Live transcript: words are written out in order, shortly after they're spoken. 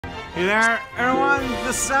Hey there, everyone,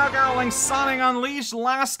 this is Outgowling Sonic Unleashed.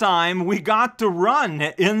 Last time, we got to run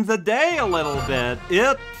in the day a little bit.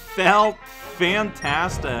 It felt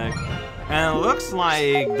fantastic. And it looks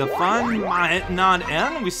like the fun might not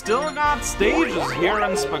end. We still got stages here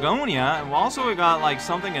in Spagonia. And also we got like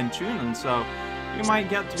something in Chunin, so we might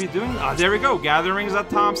get to be doing... Oh, there we go, gather rings at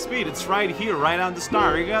top speed. It's right here, right at the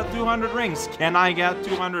start. We got 200 rings. Can I get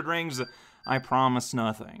 200 rings? I promise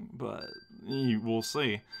nothing, but we'll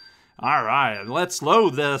see. Alright, let's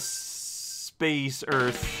load this Space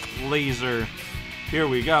Earth laser. Here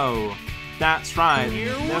we go. That's right,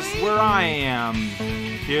 that's where I am.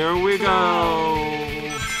 Here we go.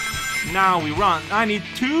 Now we run. I need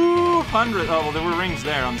 200. Oh, well, there were rings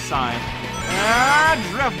there on the side. Ah,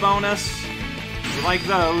 drift bonus. You like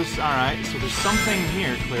those? Alright, so there's something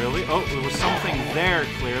here, clearly. Oh, there was something there,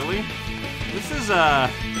 clearly. This is,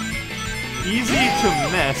 easy to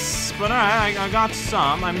miss, but alright, I got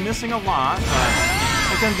some. I'm missing a lot, but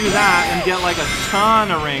I can do that and get like a ton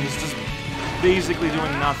of rings, just basically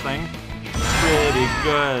doing nothing. Pretty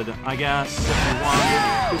good, I guess, if you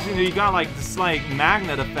want. Because, you know, you got like this like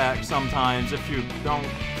magnet effect sometimes if you don't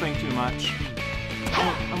think too much.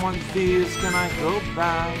 Oh, I want these. Can I go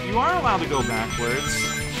back? You are allowed to go backwards.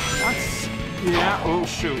 That's... yeah, oh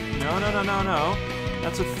shoot. No, no, no, no, no.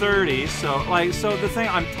 That's a 30, so, like, so the thing,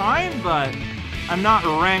 I'm timed, but I'm not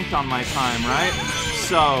ranked on my time, right?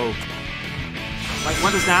 So, like,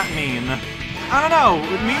 what does that mean? I don't know,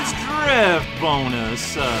 it means drift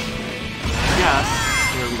bonus. Yes,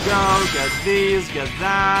 here we go, get these, get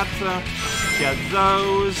that, get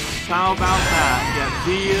those, how about that? Get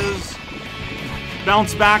these,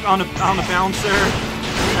 bounce back on the bouncer,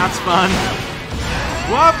 that's fun.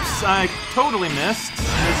 Whoops, I totally missed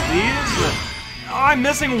these. Oh, I'm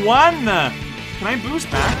missing one! Can I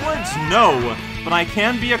boost backwards? No, but I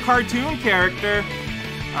can be a cartoon character.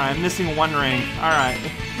 Alright, I'm missing one ring. Alright.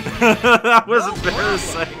 That was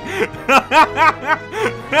embarrassing.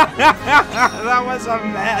 That was a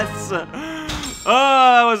mess. Oh,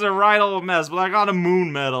 that was a right old mess, but I got a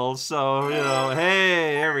moon medal, so, you know,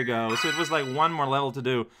 hey, there we go. So it was like one more level to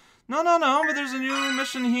do. No, no, no, but there's a new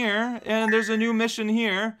mission here, and there's a new mission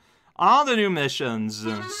here. All the new missions.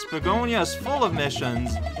 Spagonia is full of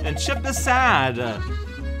missions, and Chip is sad.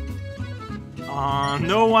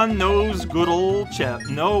 No one knows good old Chip.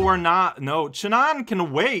 No, we're not. No, Chunin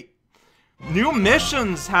can wait. New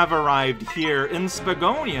missions have arrived here in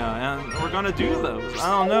Spagonia, and we're gonna do those. I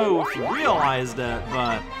don't know if you realized it,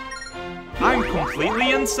 but I'm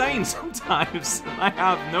completely insane sometimes. I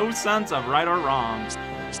have no sense of right or wrong.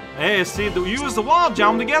 Hey, see, use the wall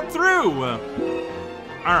jump to get through.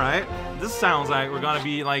 Alright, this sounds like we're gonna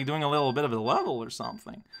be like doing a little bit of a level or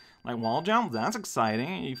something. Like wall jump, that's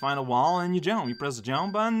exciting. You find a wall and you jump. You press the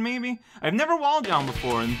jump button, maybe? I've never wall jumped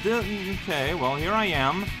before, and okay, well here I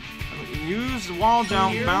am. Use the wall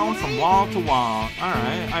jump, bound from wall to wall.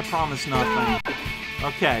 Alright, I promise nothing.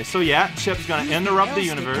 Okay, so yeah, Chip's gonna interrupt the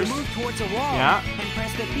universe. Yeah.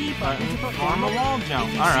 Form a wall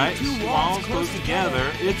jump. Alright, walls close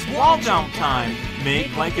together. It's wall jump time.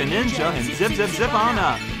 Make like a ninja and zip, zip, zip on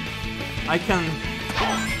up. I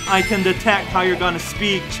can detect how you're gonna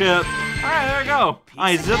speak, Chip. Alright, there we go.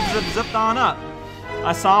 I zip, zip, zipped on up.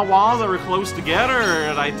 I saw walls that were close together,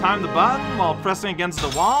 and I timed the button while pressing against the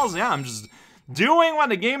walls. Yeah, I'm just doing what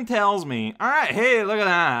the game tells me. Alright, hey, look at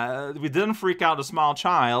that. We didn't freak out a small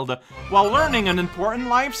child while learning an important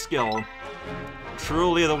life skill.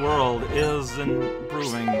 Truly the world is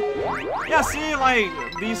improving. Yeah, see, like,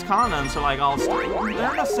 these continents are like all...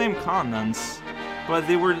 they're the same continents, but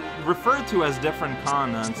they were referred to as different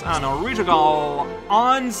continents. I don't know, we should go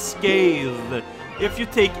unscathed. If you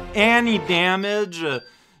take any damage,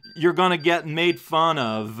 you're gonna get made fun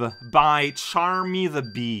of by Charmy the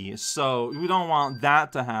Bee. So we don't want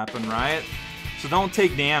that to happen, right? So don't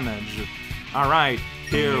take damage. Alright,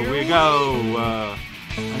 here we go.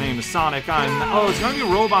 My name is Sonic. Oh, it's gonna be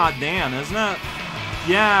Robot Dan, isn't it?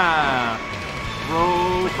 Yeah.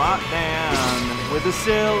 Robot Dan with a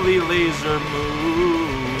silly laser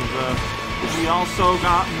move. We also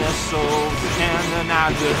got missiles and an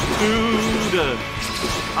attitude.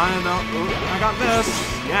 I got this.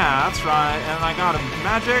 Yeah, that's right. And I got a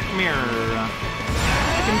magic mirror.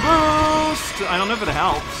 I can boost. I don't know if it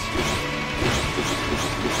helps.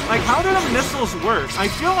 Like, how do the missiles work? I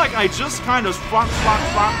feel like I just kind of flop, flop,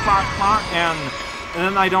 flop, flop, flop, and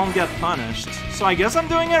then I don't get punished. So I guess I'm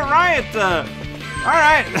doing it right.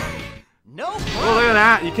 Alright. No. Oh, look at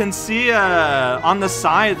that. You can see on the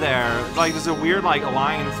side there, like there's a weird like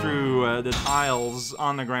line through the tiles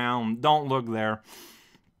on the ground. Don't look there.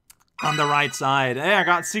 On the right side. Hey, I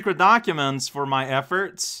got secret documents for my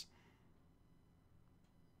efforts.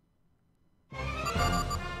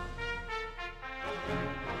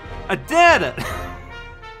 I did it!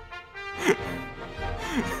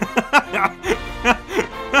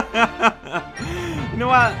 You know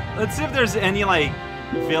what? Let's see if there's any, like,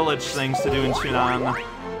 village things to do in Chunan.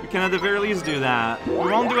 We can at the very least do that. We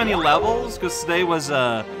won't do any levels, because today was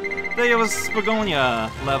Spagonia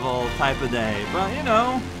level type of day. But, you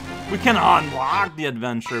know, we can unlock the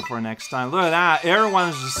adventure for next time. Look at that.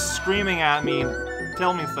 Everyone's just screaming at me.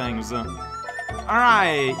 Tell me things.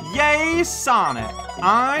 Alright. Yay, Sonic.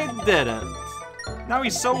 I did it. Now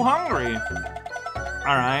he's so hungry.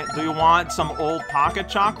 Alright. Do you want some old pocket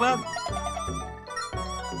chocolate?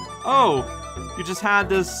 Oh. You just had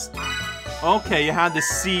this... Okay, you had this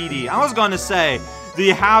CD. I was gonna say, do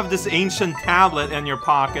you have this ancient tablet in your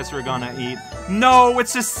pockets we're gonna eat? No,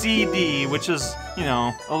 it's a CD, which is, you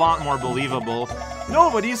know, a lot more believable.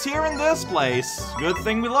 Nobody's here in this place. Good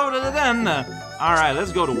thing we loaded it in. Alright,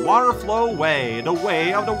 let's go to Waterflow Way. The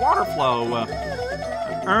way of the water flow.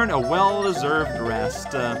 Earn a well-deserved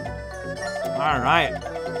rest. Alright.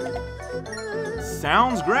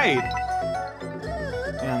 Sounds great.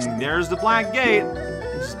 And there's the black gate.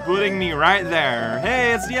 Just putting me right there.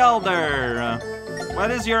 Hey, it's the Elder.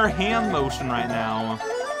 What is your hand motion right now?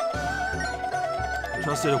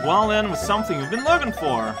 Trusted well in with something you've been looking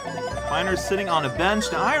for. Find her sitting on a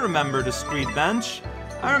bench. I remember the street bench.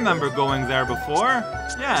 I remember going there before.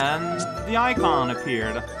 Yeah, and the icon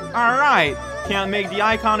appeared. Alright, can't make the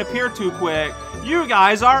icon appear too quick. You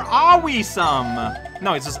guys are awesome.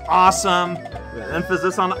 No, it's just awesome. With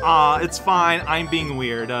emphasis on it's fine. I'm being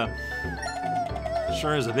weird.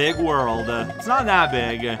 Sure is a big world. It's not that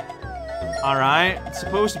big. Alright, it's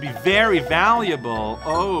supposed to be very valuable.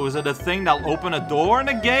 Oh, is it a thing that'll open a door in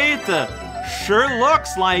a gate? Sure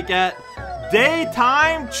looks like it.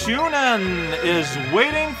 Daytime Chunan is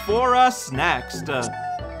waiting for us next.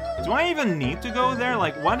 Do I even need to go there?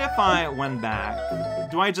 Like, what if I went back?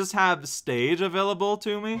 Do I just have stage available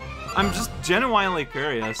to me? I'm just genuinely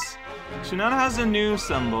curious. Chunan has a new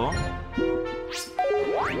symbol.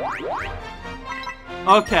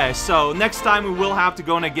 Okay, so next time we will have to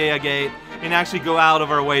go in a Gaia Gate and actually go out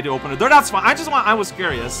of our way to open a door. That's fine. I was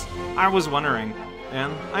curious. I was wondering.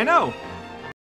 And I know.